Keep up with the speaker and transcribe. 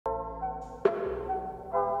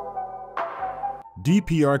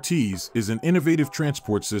DPRTs is an innovative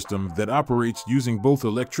transport system that operates using both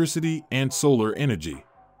electricity and solar energy.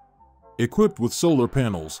 Equipped with solar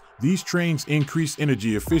panels, these trains increase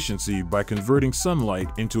energy efficiency by converting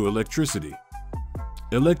sunlight into electricity.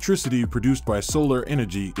 Electricity produced by solar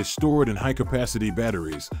energy is stored in high-capacity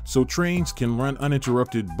batteries, so trains can run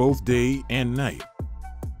uninterrupted both day and night.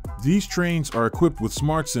 These trains are equipped with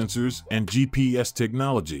smart sensors and GPS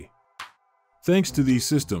technology. Thanks to these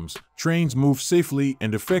systems, trains move safely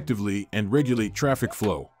and effectively and regulate traffic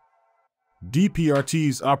flow.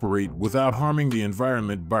 DPRTs operate without harming the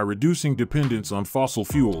environment by reducing dependence on fossil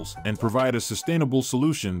fuels and provide a sustainable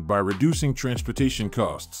solution by reducing transportation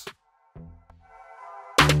costs.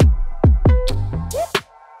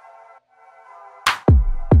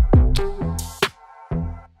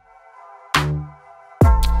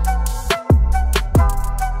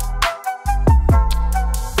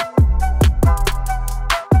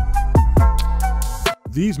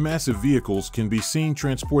 These massive vehicles can be seen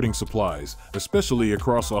transporting supplies, especially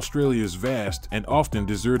across Australia's vast and often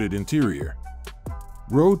deserted interior.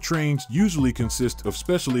 Road trains usually consist of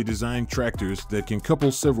specially designed tractors that can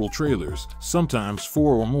couple several trailers, sometimes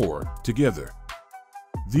 4 or more, together.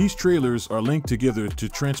 These trailers are linked together to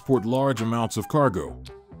transport large amounts of cargo.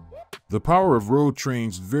 The power of road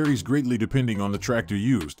trains varies greatly depending on the tractor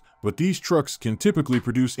used, but these trucks can typically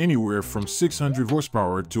produce anywhere from 600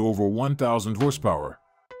 horsepower to over 1,000 horsepower.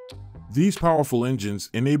 These powerful engines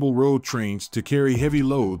enable road trains to carry heavy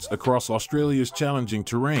loads across Australia's challenging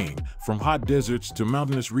terrain, from hot deserts to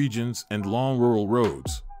mountainous regions and long rural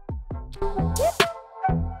roads.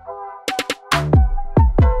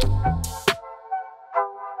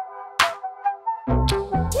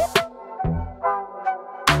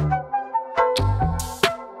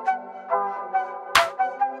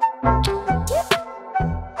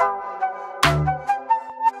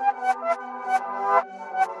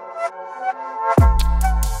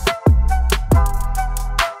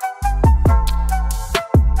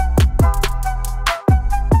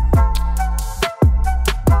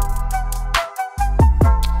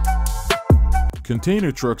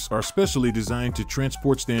 Container trucks are specially designed to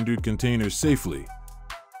transport standard containers safely.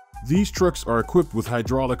 These trucks are equipped with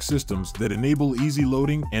hydraulic systems that enable easy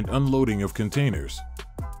loading and unloading of containers.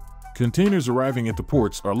 Containers arriving at the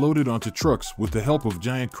ports are loaded onto trucks with the help of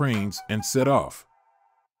giant cranes and set off.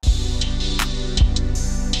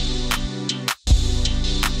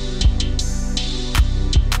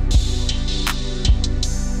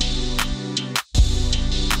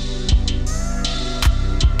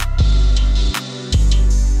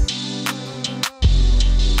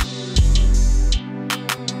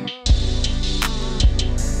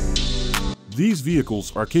 These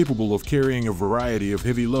vehicles are capable of carrying a variety of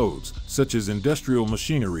heavy loads, such as industrial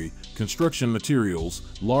machinery, construction materials,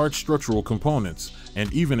 large structural components,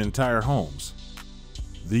 and even entire homes.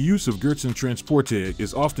 The use of Gertsen Transporter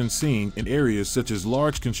is often seen in areas such as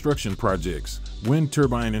large construction projects, wind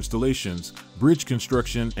turbine installations, bridge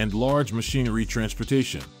construction, and large machinery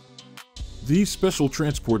transportation. These special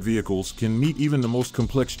transport vehicles can meet even the most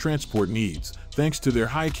complex transport needs, thanks to their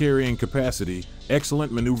high carrying capacity,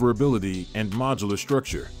 excellent maneuverability, and modular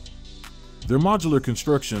structure. Their modular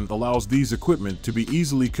construction allows these equipment to be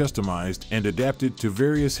easily customized and adapted to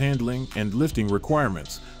various handling and lifting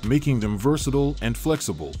requirements, making them versatile and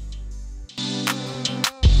flexible.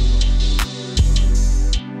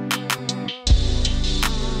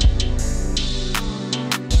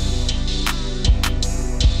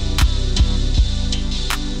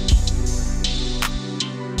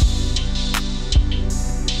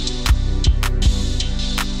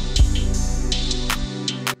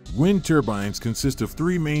 Wind turbines consist of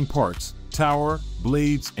 3 main parts: tower,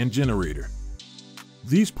 blades, and generator.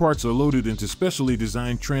 These parts are loaded into specially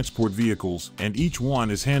designed transport vehicles, and each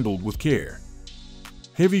one is handled with care.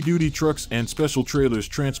 Heavy-duty trucks and special trailers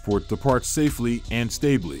transport the parts safely and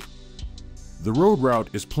stably. The road route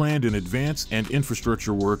is planned in advance and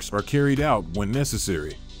infrastructure works are carried out when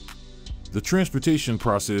necessary. The transportation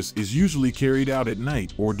process is usually carried out at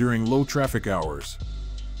night or during low traffic hours.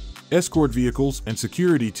 Escort vehicles and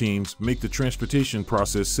security teams make the transportation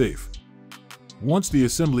process safe. Once the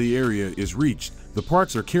assembly area is reached, the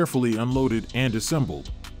parts are carefully unloaded and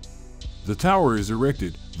assembled. The tower is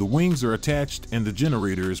erected, the wings are attached, and the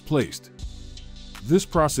generator is placed. This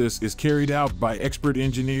process is carried out by expert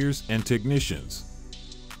engineers and technicians.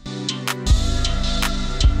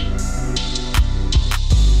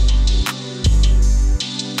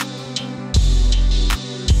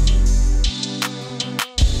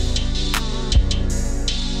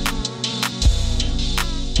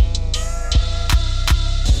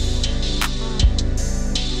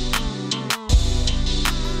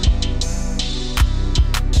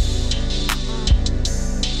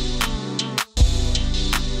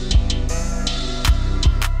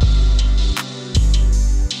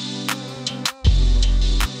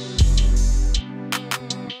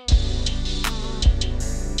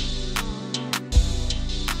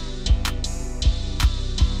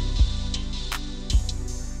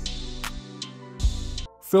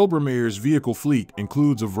 Felbermayer's vehicle fleet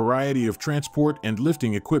includes a variety of transport and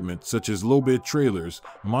lifting equipment such as low-bed trailers,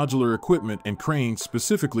 modular equipment, and cranes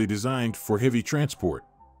specifically designed for heavy transport.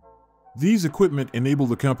 These equipment enable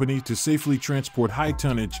the company to safely transport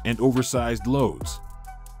high-tonnage and oversized loads.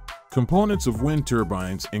 Components of wind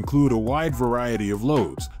turbines include a wide variety of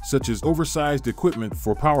loads, such as oversized equipment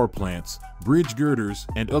for power plants, bridge girders,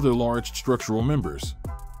 and other large structural members.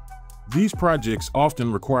 These projects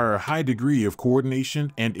often require a high degree of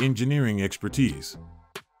coordination and engineering expertise.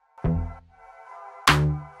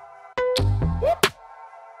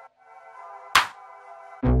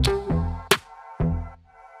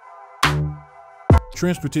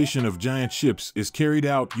 Transportation of giant ships is carried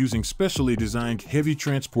out using specially designed heavy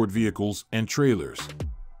transport vehicles and trailers.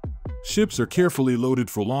 Ships are carefully loaded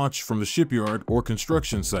for launch from the shipyard or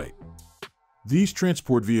construction site. These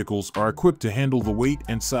transport vehicles are equipped to handle the weight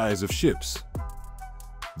and size of ships.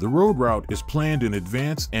 The road route is planned in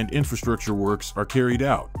advance and infrastructure works are carried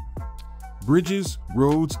out. Bridges,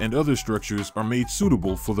 roads, and other structures are made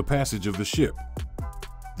suitable for the passage of the ship.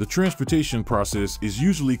 The transportation process is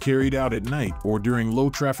usually carried out at night or during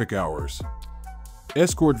low traffic hours.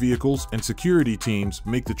 Escort vehicles and security teams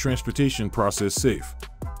make the transportation process safe.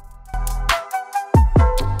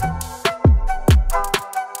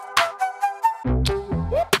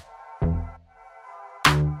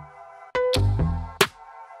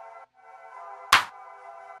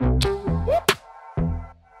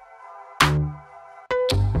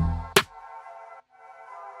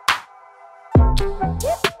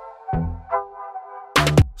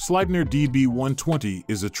 Sleipner DB120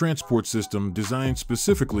 is a transport system designed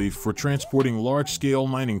specifically for transporting large-scale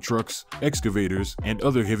mining trucks, excavators, and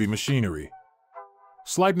other heavy machinery.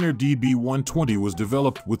 Sleipner DB120 was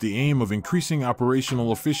developed with the aim of increasing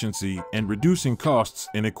operational efficiency and reducing costs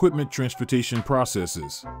in equipment transportation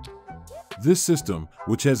processes. This system,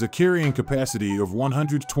 which has a carrying capacity of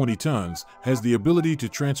 120 tons, has the ability to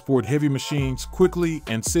transport heavy machines quickly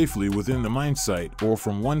and safely within the mine site or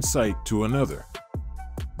from one site to another.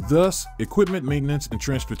 Thus, equipment maintenance and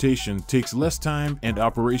transportation takes less time and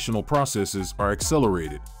operational processes are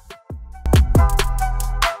accelerated.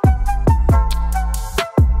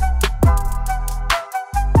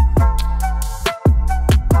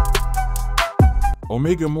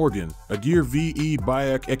 Omega Morgan, Agir VE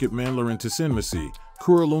Bayak Ekipmanlerin Tasinmasi,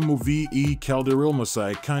 Kurulumu VE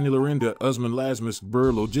Kalderilmasai Kanyalarinda Uzman Lasmus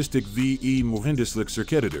Bur Logistic VE Muhindislik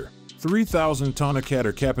Cirketitor. 3,000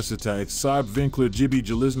 tonakater capacitite Saab Vinkler Jibi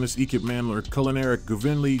Jalismus Ekipmanler Kulinarik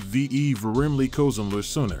Govinli VE Verimli Kozumler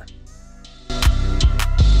Suner.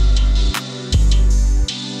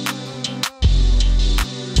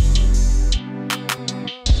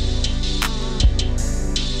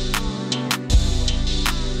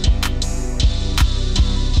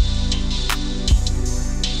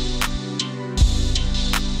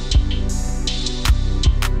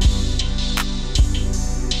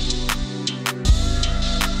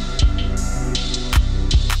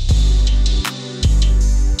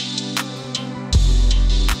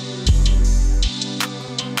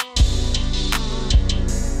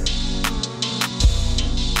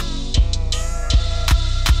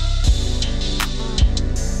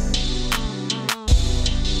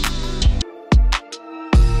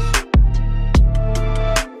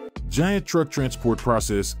 Giant truck transport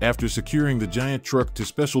process after securing the giant truck to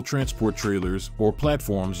special transport trailers or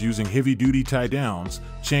platforms using heavy-duty tie-downs,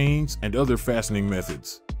 chains, and other fastening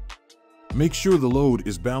methods. Make sure the load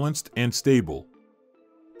is balanced and stable.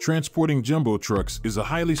 Transporting jumbo trucks is a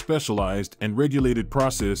highly specialized and regulated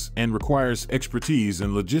process and requires expertise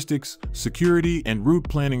in logistics, security, and route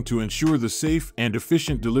planning to ensure the safe and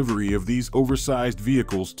efficient delivery of these oversized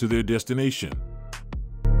vehicles to their destination.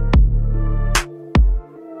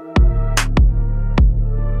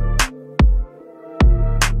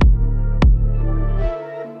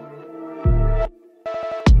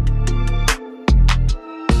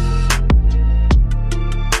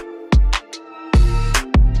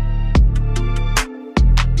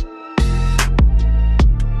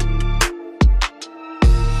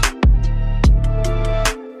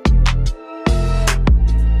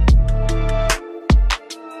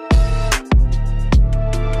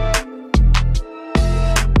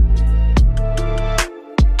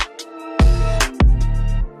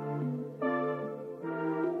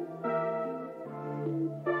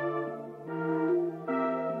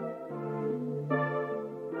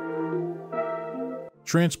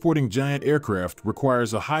 Transporting giant aircraft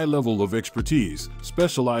requires a high level of expertise,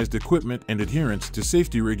 specialized equipment, and adherence to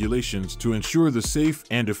safety regulations to ensure the safe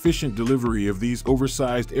and efficient delivery of these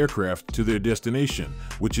oversized aircraft to their destination,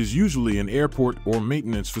 which is usually an airport or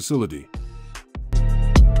maintenance facility.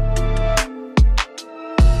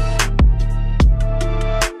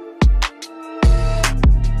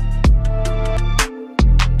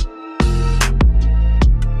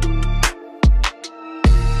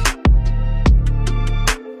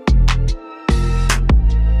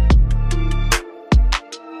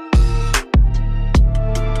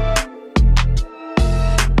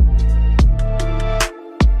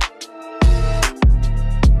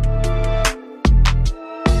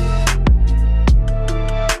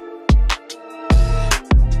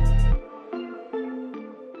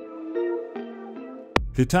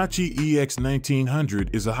 Hitachi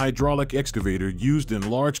EX1900 is a hydraulic excavator used in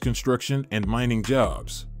large construction and mining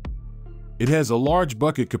jobs. It has a large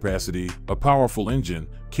bucket capacity, a powerful engine,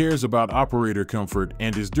 cares about operator comfort,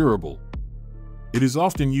 and is durable. It is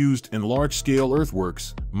often used in large-scale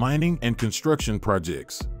earthworks, mining, and construction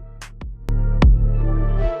projects.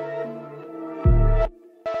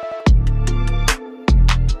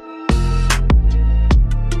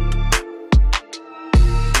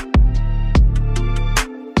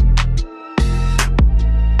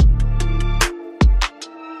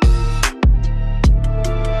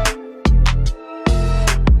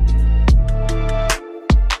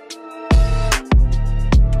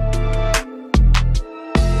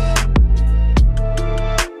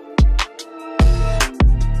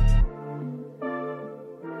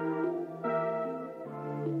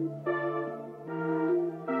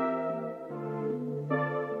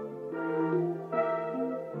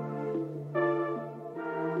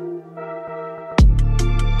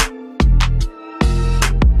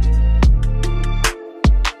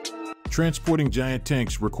 Transporting giant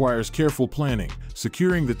tanks requires careful planning,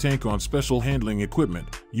 securing the tank on special handling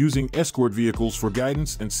equipment, using escort vehicles for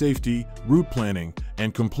guidance and safety, route planning,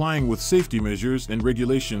 and complying with safety measures and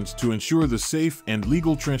regulations to ensure the safe and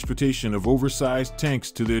legal transportation of oversized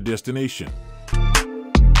tanks to their destination.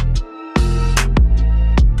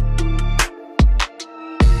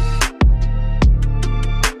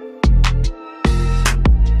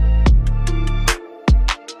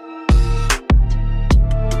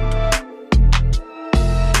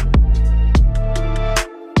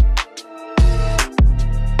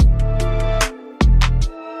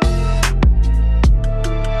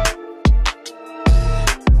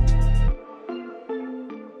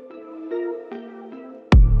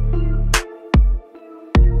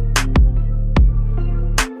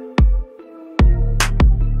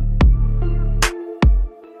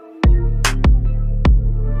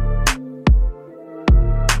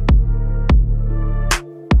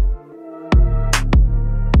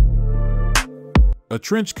 A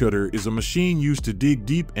trench cutter is a machine used to dig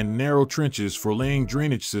deep and narrow trenches for laying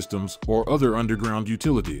drainage systems or other underground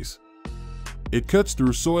utilities. It cuts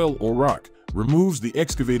through soil or rock, removes the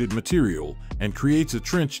excavated material, and creates a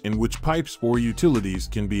trench in which pipes or utilities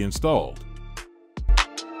can be installed.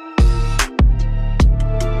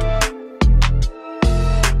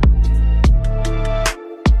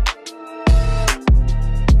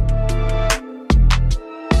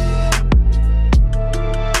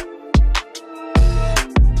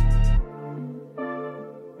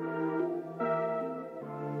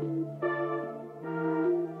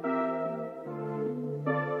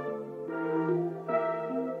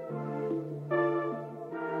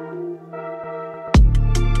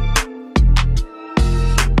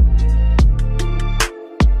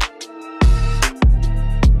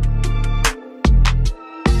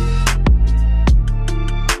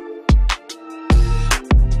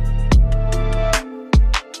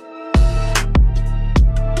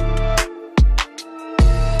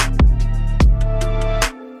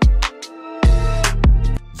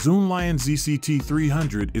 Zoomlion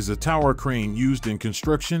ZCT300 is a tower crane used in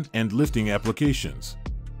construction and lifting applications.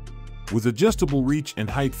 With adjustable reach and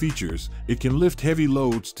height features, it can lift heavy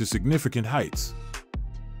loads to significant heights.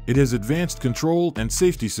 It has advanced control and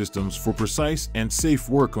safety systems for precise and safe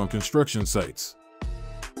work on construction sites.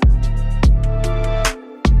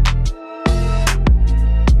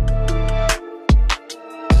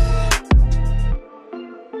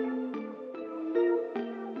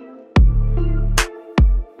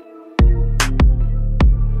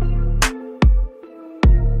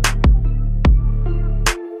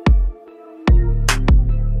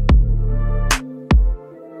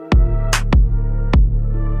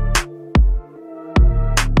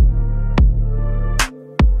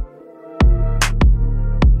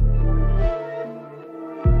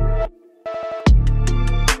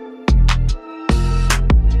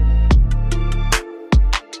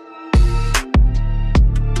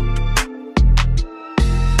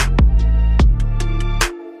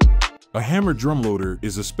 A hammer drum loader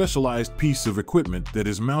is a specialized piece of equipment that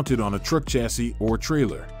is mounted on a truck chassis or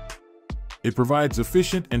trailer. It provides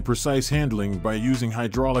efficient and precise handling by using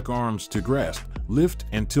hydraulic arms to grasp, lift,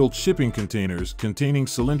 and tilt shipping containers containing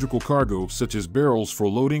cylindrical cargo such as barrels for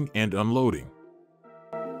loading and unloading.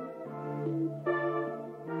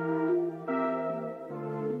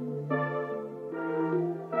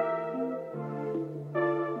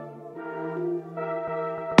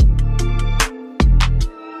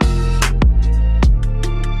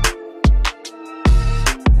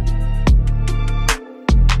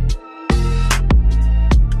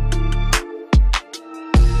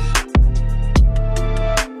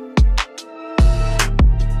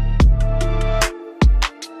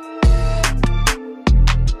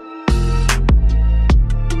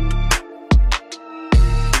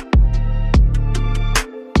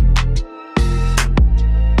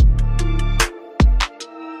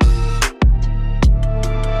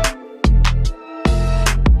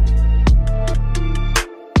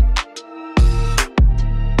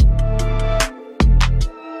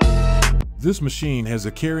 This machine has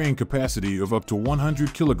a carrying capacity of up to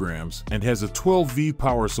 100 kilograms and has a 12V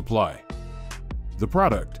power supply. The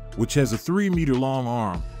product, which has a 3-meter-long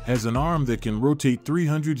arm, has an arm that can rotate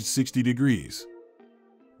 360 degrees.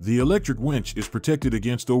 The electric winch is protected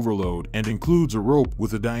against overload and includes a rope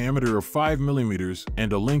with a diameter of 5 millimeters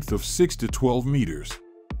and a length of 6 to 12 meters.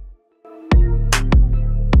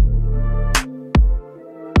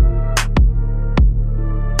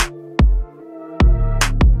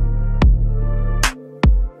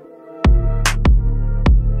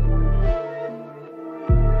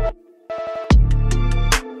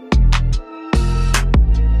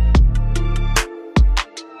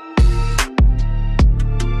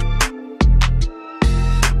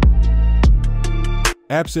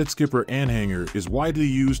 Abset skipper anhanger is widely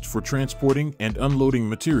used for transporting and unloading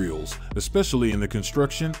materials, especially in the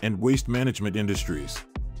construction and waste management industries.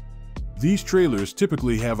 These trailers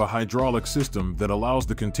typically have a hydraulic system that allows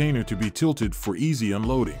the container to be tilted for easy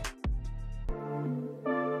unloading.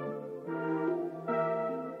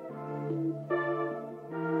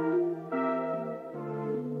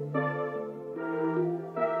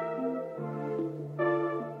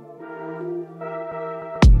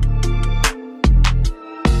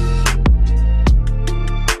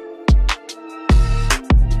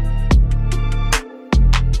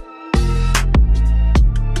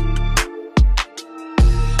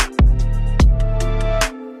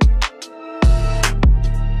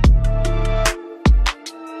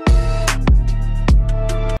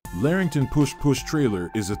 Larrington push-push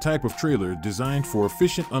trailer is a type of trailer designed for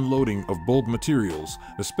efficient unloading of bulk materials,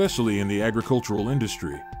 especially in the agricultural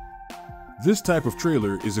industry. This type of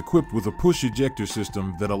trailer is equipped with a push ejector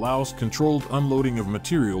system that allows controlled unloading of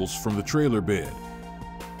materials from the trailer bed.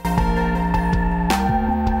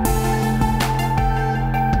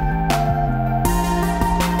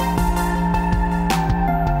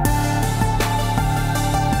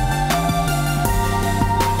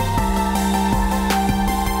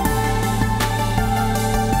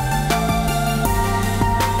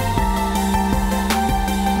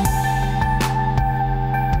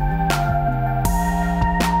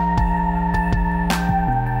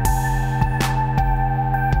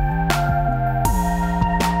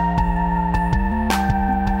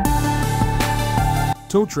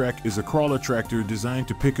 Tow Track is a crawler tractor designed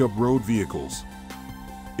to pick up road vehicles.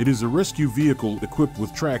 It is a rescue vehicle equipped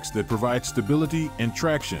with tracks that provide stability and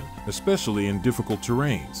traction, especially in difficult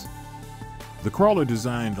terrains. The crawler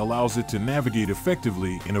design allows it to navigate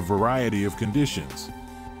effectively in a variety of conditions.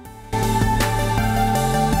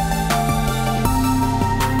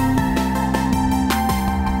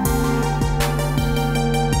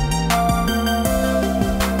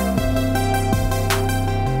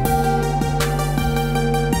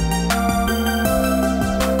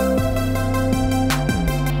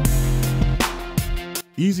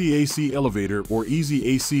 Easy AC Elevator or Easy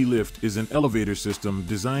AC Lift is an elevator system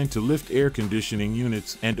designed to lift air conditioning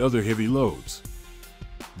units and other heavy loads.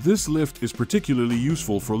 This lift is particularly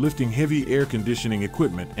useful for lifting heavy air conditioning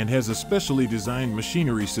equipment and has a specially designed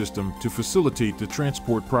machinery system to facilitate the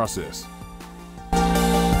transport process.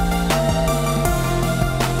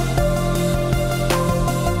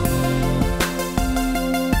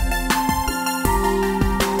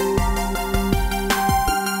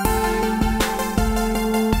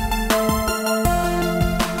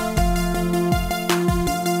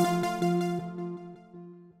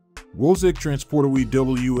 Wozek Transportaway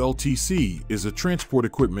WLTC is a transport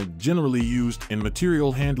equipment generally used in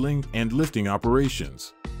material handling and lifting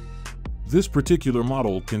operations. This particular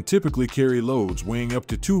model can typically carry loads weighing up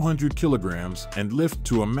to 200 kilograms and lift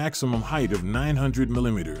to a maximum height of 900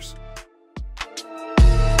 millimeters.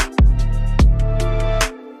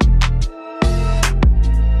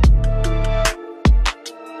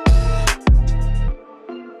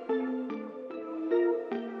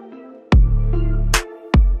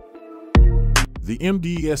 The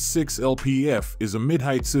MDS6 LPF is a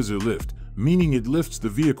mid-height scissor lift, meaning it lifts the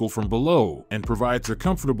vehicle from below and provides a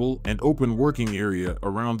comfortable and open working area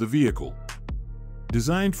around the vehicle.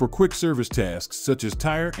 Designed for quick service tasks such as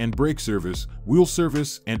tire and brake service, wheel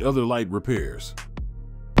service, and other light repairs.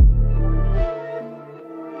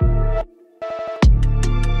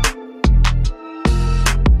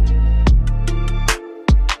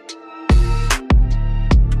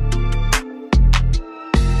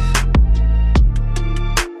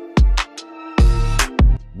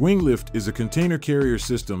 Wing lift is a container carrier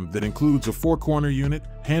system that includes a four-corner unit,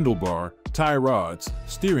 handlebar, tie rods,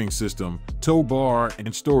 steering system, tow bar,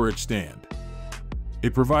 and storage stand.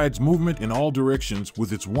 It provides movement in all directions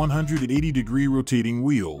with its 180-degree rotating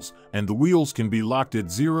wheels, and the wheels can be locked at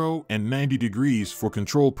 0 and 90 degrees for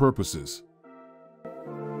control purposes.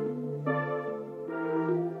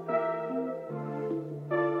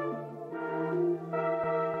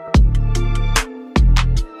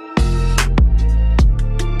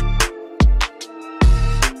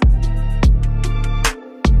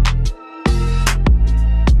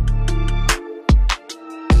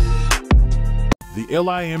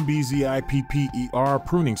 LIMBZIPPER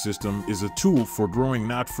pruning system is a tool for growing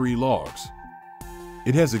knot-free logs.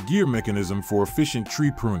 It has a gear mechanism for efficient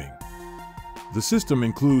tree pruning. The system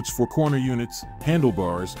includes 4 corner units,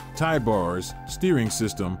 handlebars, tie bars, steering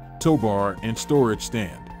system, tow bar, and storage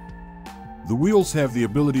stand. The wheels have the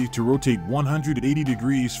ability to rotate 180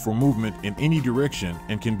 degrees for movement in any direction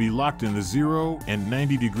and can be locked in the 0 and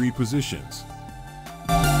 90-degree positions.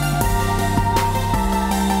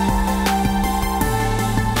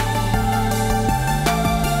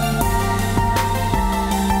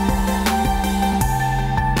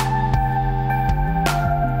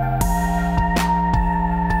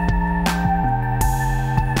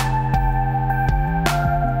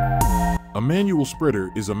 A manual spreader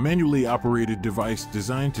is a manually operated device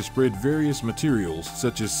designed to spread various materials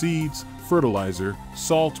such as seeds, fertilizer,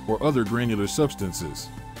 salt, or other granular substances.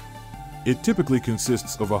 It typically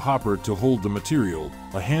consists of a hopper to hold the material,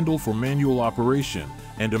 a handle for manual operation,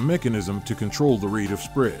 and a mechanism to control the rate of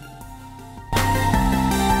spread.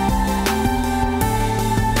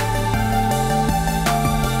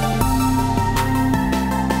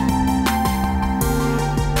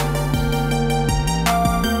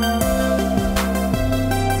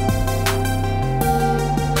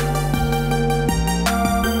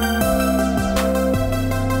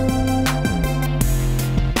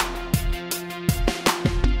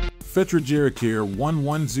 Fetra Gericare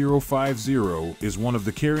 11050 is one of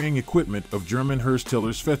the carrying equipment of German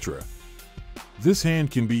Herstellers Fetra. This hand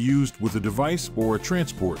can be used with a device or a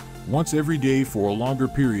transport once every day for a longer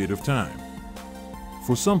period of time.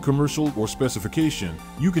 For some commercial or specification,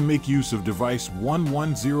 you can make use of device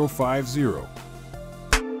 11050.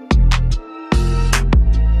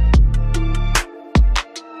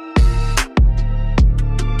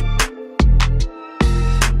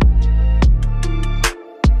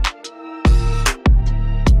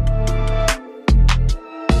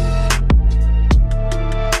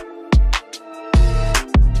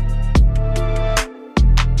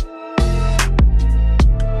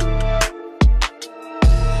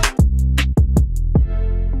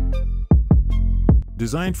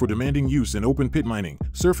 Designed for demanding use in open pit mining,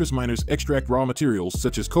 surface miners extract raw materials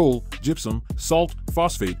such as coal, gypsum, salt,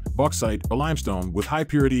 phosphate, bauxite, or limestone with high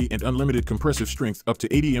purity and unlimited compressive strength up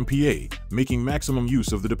to 80 MPa, making maximum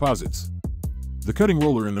use of the deposits. The cutting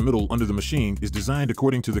roller in the middle under the machine is designed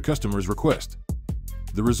according to the customer's request.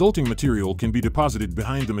 The resulting material can be deposited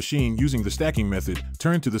behind the machine using the stacking method,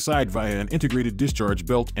 turned to the side via an integrated discharge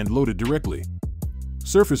belt, and loaded directly.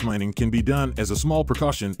 Surface mining can be done as a small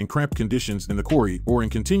precaution in cramped conditions in the quarry or in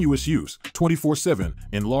continuous use, 24/7,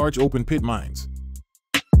 in large open pit mines.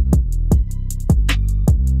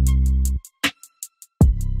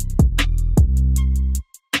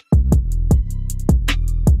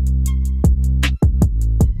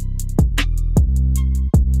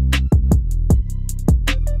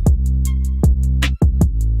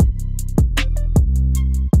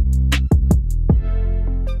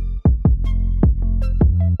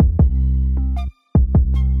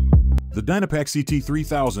 The Dynapac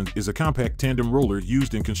CT3000 is a compact tandem roller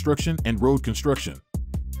used in construction and road construction.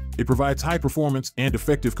 It provides high performance and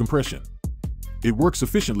effective compression. It works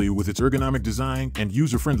efficiently with its ergonomic design and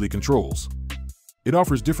user-friendly controls. It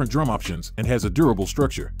offers different drum options and has a durable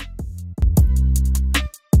structure.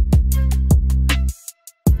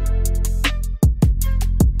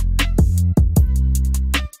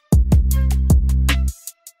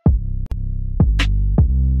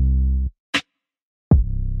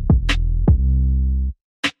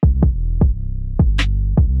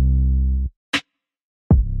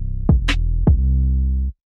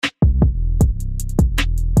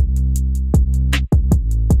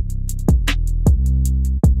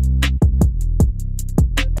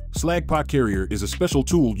 Slag pot carrier is a special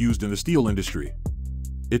tool used in the steel industry.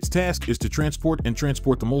 Its task is to transport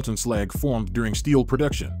the molten slag formed during steel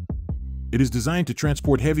production. It is designed to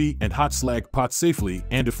transport heavy and hot slag pots safely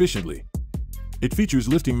and efficiently. It features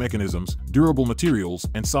lifting mechanisms, durable materials,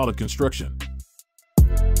 and solid construction.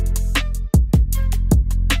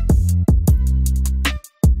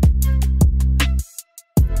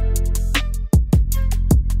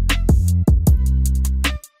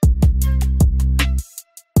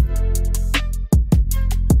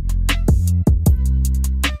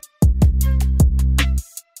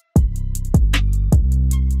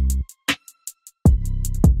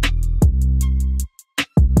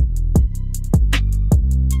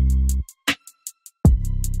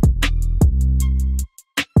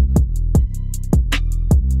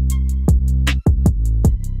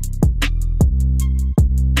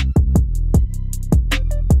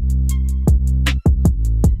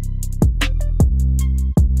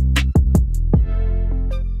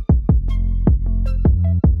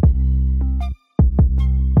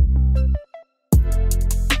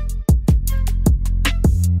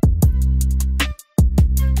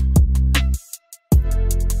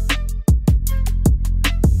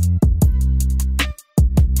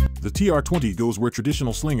 TR20 goes where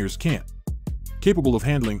traditional slingers can't. Capable of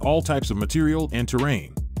handling all types of material and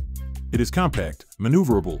terrain. It is compact,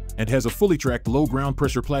 maneuverable, and has a fully tracked low ground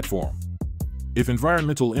pressure platform. If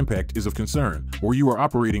environmental impact is of concern, or you are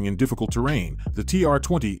operating in difficult terrain, the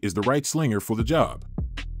TR20 is the right slinger for the job.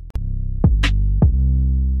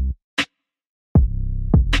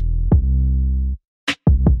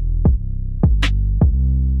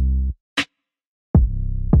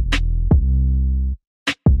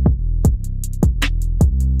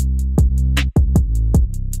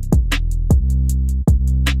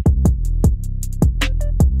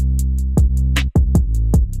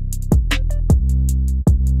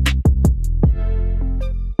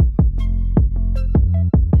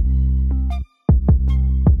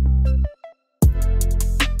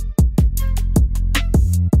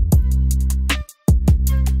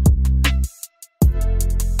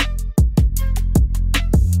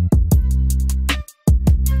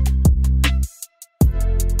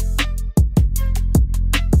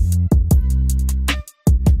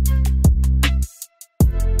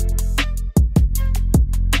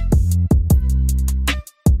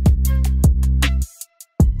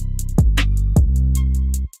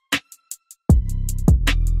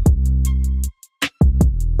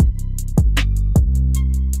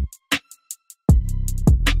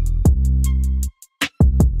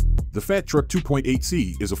 The Fat Truck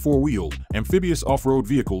 2.8C is a four-wheeled, amphibious off-road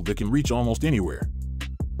vehicle that can reach almost anywhere.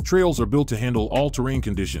 Trails are built to handle all terrain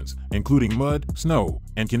conditions, including mud, snow,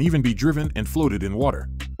 and can even be driven and floated in water.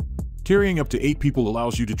 Carrying up to 8 people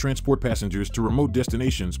allows you to transport passengers to remote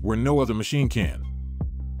destinations where no other machine can.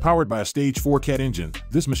 Powered by a Stage 4 Cat engine,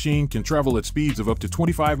 this machine can travel at speeds of up to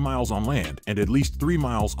 25 miles on land and at least 3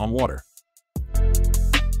 miles on water.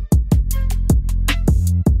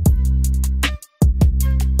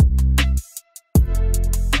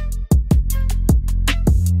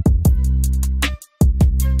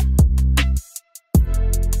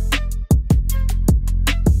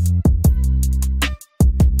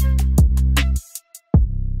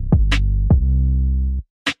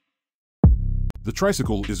 The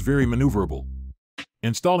tricycle is very maneuverable.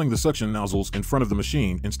 Installing the suction nozzles in front of the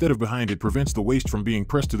machine instead of behind it prevents the waste from being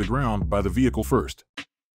pressed to the ground by the vehicle first.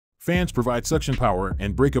 Fans provide suction power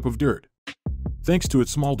and breakup of dirt. Thanks to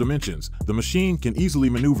its small dimensions, the machine can easily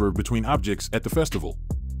maneuver between objects at the festival.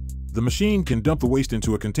 The machine can dump the waste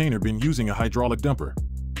into a container bin using a hydraulic dumper.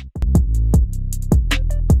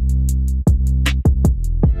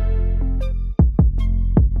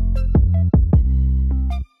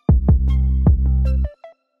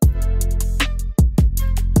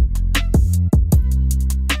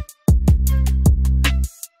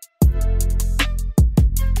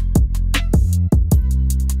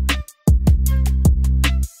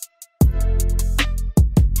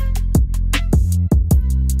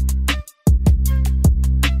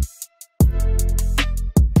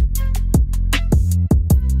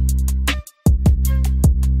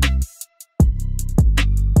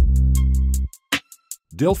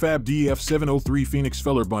 Delfab DF703 Phoenix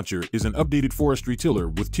Feller Buncher is an updated forestry tiller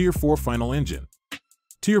with Tier 4 final engine.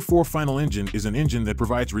 Tier 4 final engine is an engine that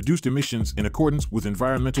provides reduced emissions in accordance with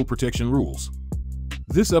environmental protection rules.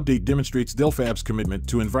 This update demonstrates Delfab's commitment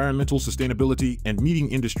to environmental sustainability and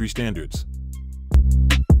meeting industry standards.